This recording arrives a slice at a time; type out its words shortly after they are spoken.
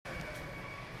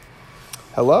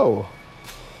Hello.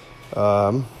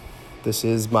 This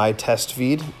is my test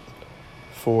feed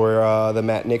for the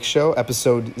Matt Nick Show,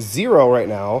 episode 0 right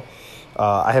now.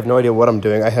 I have no idea what I'm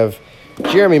doing. I have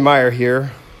Jeremy Meyer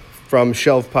here from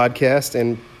Shelf Podcast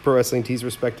and Pro Wrestling Tees,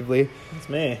 respectively. That's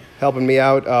me. Helping me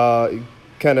out,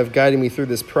 kind of guiding me through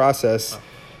this process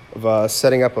of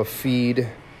setting up a feed.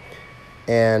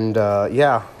 And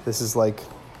this is like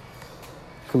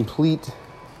completely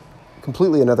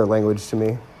another language to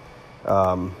me.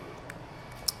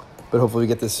 But hopefully we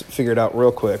get this figured out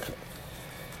real quick.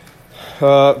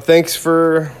 Thanks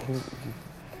for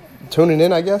tuning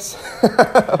in, I guess.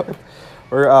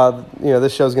 Or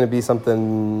this show's going to be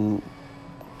something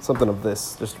of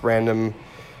this, just random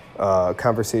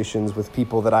conversations with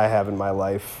people that I have in my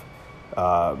life,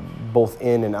 both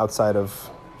in and outside of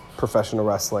professional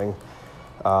wrestling.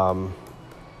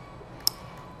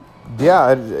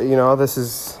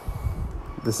 This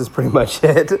is pretty much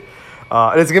it.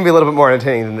 And it's going to be a little bit more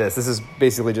entertaining than this. This is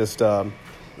basically just... This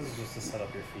is just to set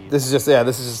up your feed. This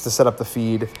is just to set up the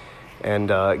feed and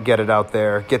get it out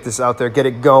there. Get this out there. Get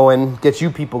it going. Get you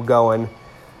people going.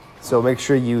 So make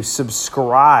sure you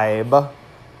subscribe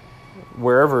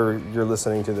wherever you're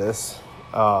listening to this.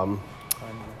 And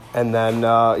then,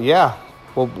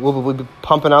 we'll be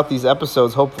pumping out these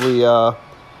episodes hopefully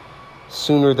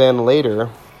sooner than later.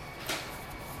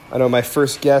 I know I've got my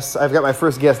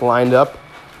first guest lined up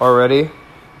already.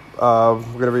 We're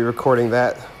going to be recording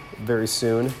that very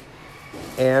soon.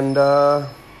 And,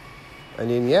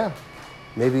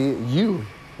 maybe you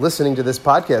listening to this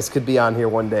podcast could be on here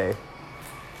one day.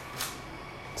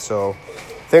 So,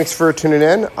 thanks for tuning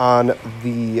in on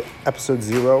the episode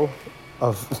 0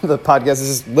 of the podcast. This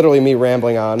is literally me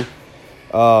rambling on. This is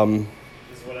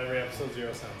what every episode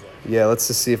 0 sounds like. Yeah, let's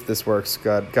just see if this works.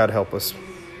 God help us.